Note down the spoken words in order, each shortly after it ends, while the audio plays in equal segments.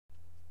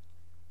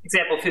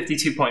Example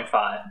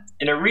 52.5.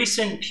 In a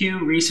recent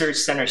Pew Research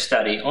Center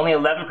study, only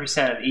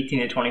 11% of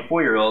 18 to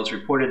 24-year-olds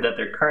reported that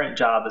their current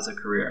job is a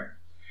career.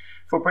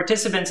 For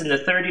participants in the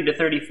 30 to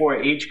 34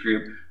 age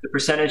group, the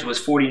percentage was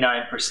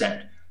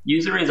 49%.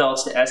 Use the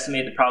results to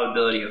estimate the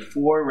probability of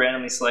 4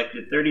 randomly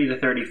selected 30 to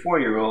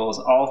 34-year-olds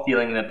all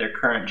feeling that their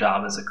current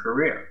job is a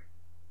career.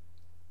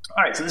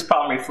 All right, so this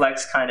problem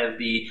reflects kind of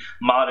the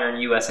modern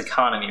U.S.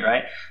 economy,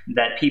 right?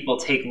 That people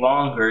take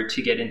longer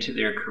to get into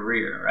their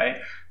career, right?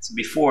 So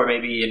before,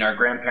 maybe in our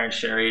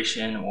grandparents'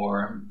 generation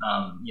or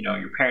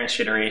your parents'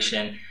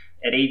 generation,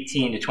 at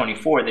 18 to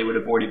 24, they would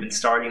have already been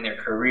starting their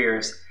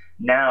careers.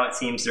 Now it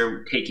seems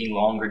they're taking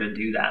longer to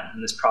do that,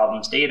 and this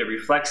problem's data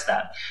reflects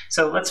that.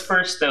 So let's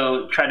first,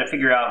 though, try to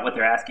figure out what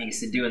they're asking us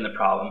to do in the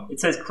problem. It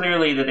says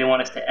clearly that they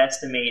want us to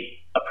estimate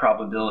a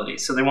probability.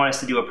 So they want us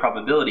to do a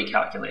probability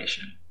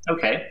calculation.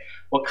 Okay,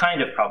 what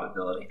kind of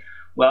probability?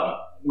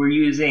 Well, we're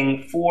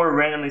using 4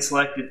 randomly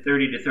selected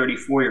 30 to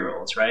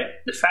 34-year-olds, right?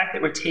 The fact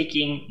that we're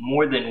taking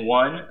more than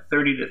one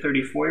 30 to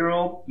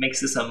 34-year-old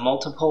makes this a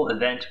multiple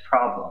event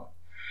problem.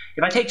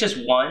 If I take just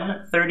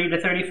one 30 to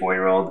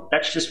 34-year-old,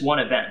 that's just one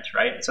event,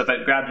 right? So if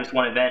I grab just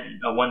one event,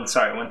 one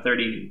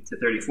 30 to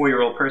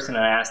 34-year-old person,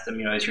 and I ask them,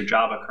 is your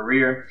job a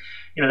career?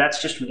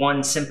 That's just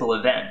one simple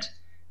event.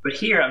 But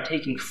here I'm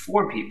taking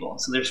 4 people,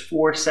 so there's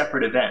 4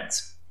 separate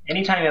events.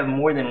 Anytime you have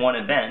more than one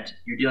event,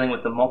 you're dealing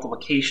with the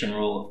multiplication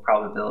rule of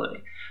probability.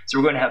 So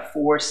we're going to have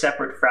 4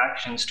 separate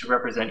fractions to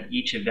represent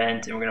each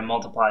event, and we're going to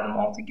multiply them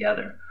all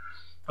together.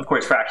 Of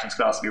course, fractions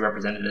could also be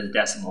represented as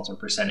decimals or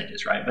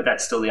percentages, right? But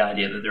that's still the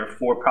idea that there are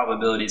 4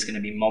 probabilities going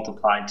to be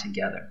multiplied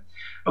together.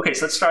 Okay,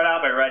 so let's start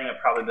out by writing a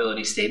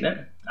probability statement.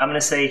 I'm going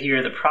to say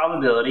here the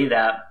probability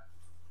that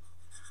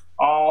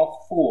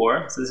all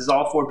 4, so this is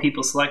all 4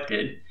 people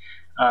selected,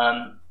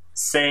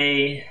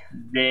 say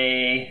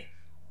they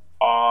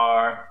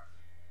are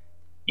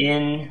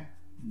in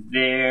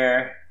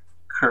their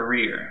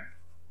career.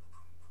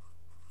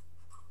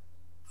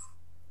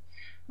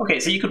 Okay,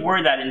 so you could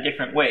word that in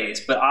different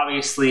ways, but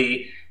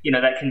obviously,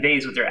 that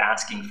conveys what they're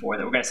asking for,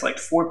 that we're going to select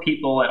 4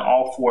 people and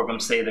all 4 of them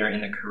say they're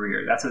in a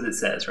career. That's what it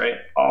says, right?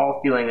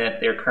 All feeling that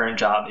their current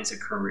job is a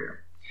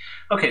career.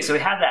 Okay, so we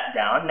have that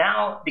down.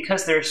 Now,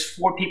 because there's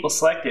 4 people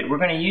selected, we're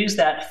going to use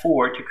that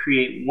 4 to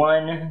create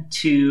 1,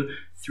 2,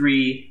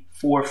 3,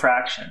 4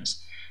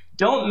 fractions.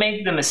 Don't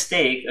make the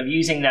mistake of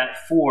using that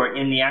 4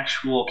 in the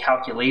actual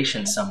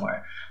calculation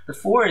somewhere. The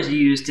 4 is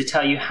used to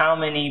tell you how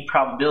many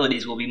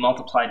probabilities will be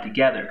multiplied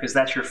together, because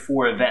that's your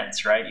 4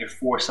 events, right? Your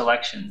 4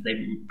 selections.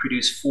 They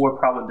produce 4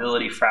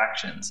 probability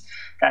fractions.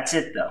 That's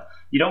it, though.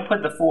 You don't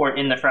put the 4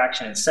 in the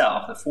fraction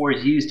itself. The 4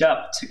 is used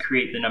up to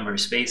create the number of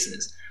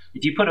spaces.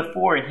 If you put a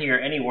 4 in here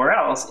anywhere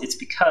else, it's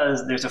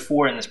because there's a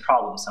 4 in this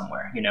problem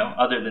somewhere,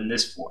 other than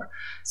this 4.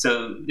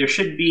 So there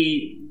should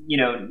be,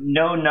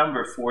 no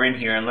number 4 in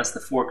here unless the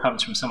 4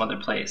 comes from some other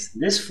place.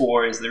 This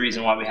 4 is the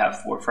reason why we have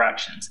 4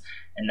 fractions,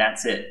 and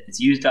that's it. It's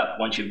used up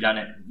once you've done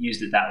it,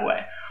 used it that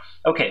way.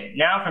 Okay,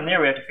 now from there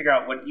we have to figure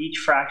out what each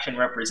fraction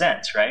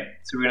represents, right?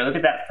 So we're going to look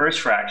at that first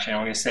fraction, and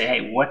we're going to say,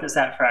 hey, what does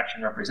that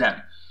fraction represent?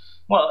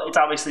 Well, it's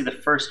obviously the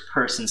first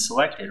person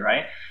selected,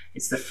 right?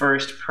 It's the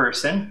first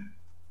person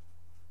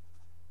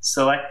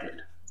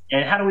selected.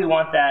 And how do we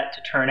want that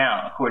to turn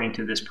out according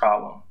to this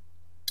problem?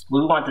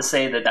 We want to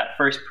say that that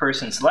first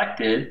person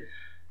selected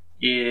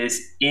is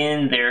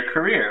in their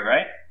career,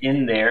 right?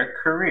 In their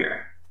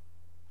career.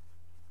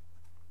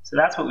 So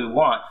that's what we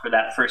want for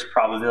that first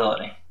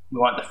probability. We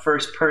want the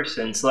first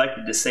person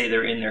selected to say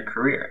they're in their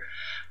career.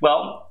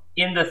 Well,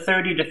 in the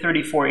 30 to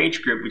 34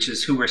 age group, which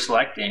is who we're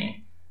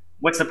selecting,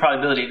 what's the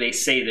probability they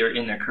say they're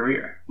in their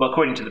career? Well,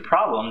 according to the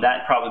problem,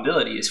 that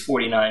probability is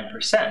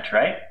 49%,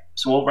 right?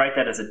 So we'll write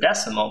that as a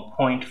decimal,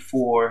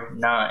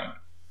 0.49.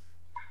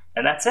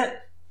 And that's it.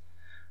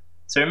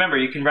 So remember,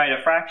 you can write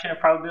a fraction of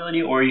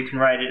probability, or you can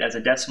write it as a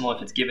decimal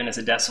if it's given as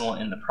a decimal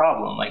in the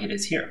problem, like it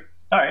is here.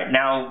 All right,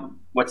 now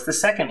what's the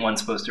second one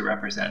supposed to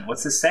represent?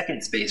 What's the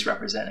second space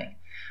representing?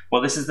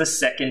 Well, this is the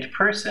second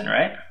person,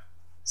 right?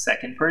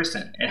 Second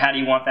person. And how do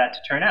you want that to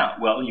turn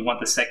out? Well, you want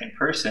the second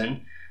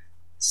person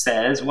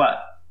says what?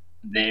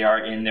 They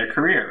are in their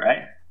career,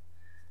 right?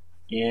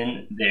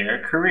 In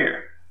their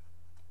career.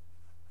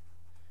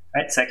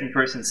 Right? Second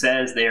person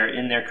says they are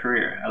in their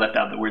career. I left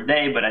out the word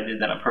they, but I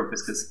did that on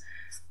purpose because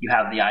you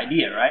have the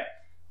idea, right?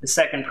 The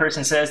second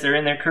person says they're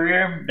in their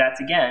career. That's,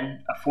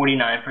 again, a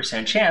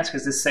 49% chance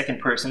because this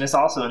second person is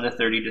also in the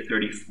 30 to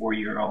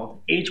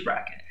 34-year-old age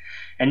bracket.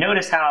 And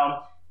notice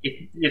how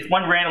if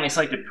one randomly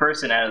selected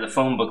person out of the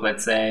phone book,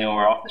 let's say,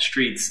 or off the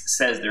streets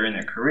says they're in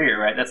their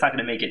career, right? That's not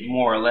going to make it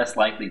more or less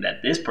likely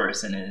that this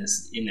person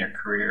is in their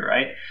career,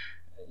 right?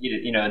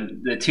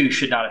 The two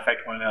should not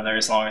affect one another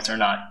as long as they're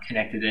not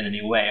connected in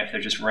any way if they're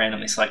just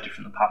randomly selected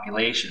from the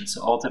population.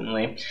 So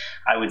ultimately,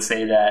 I would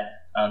say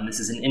that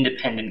this is an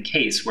independent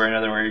case where, in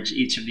other words,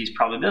 each of these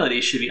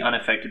probabilities should be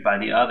unaffected by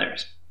the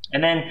others.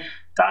 And then ...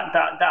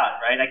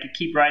 right? I could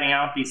keep writing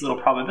out these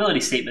little probability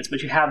statements,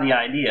 but you have the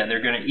idea.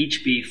 They're going to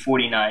each be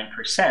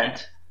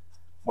 49%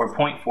 or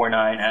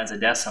 0.49 as a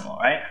decimal,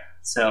 right?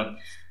 So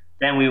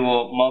Then we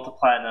will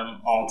multiply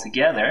them all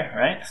together,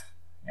 right?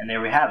 And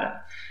there we have it.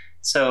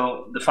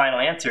 So the final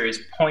answer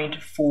is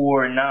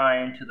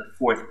 0.49 to the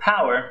fourth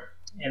power,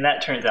 and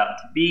that turns out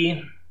to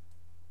be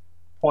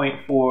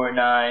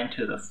 0.49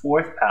 to the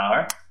fourth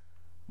power.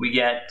 We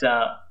get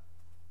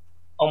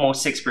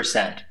almost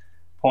 6%,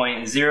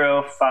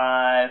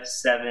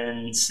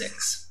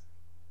 0.0576.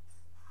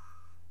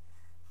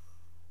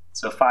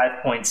 So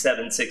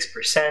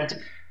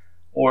 5.76%,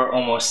 or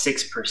almost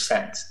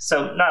 6%.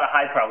 So not a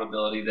high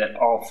probability that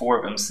all four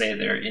of them say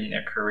they're in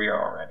their career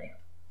already.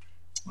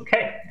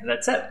 Okay, and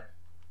that's it.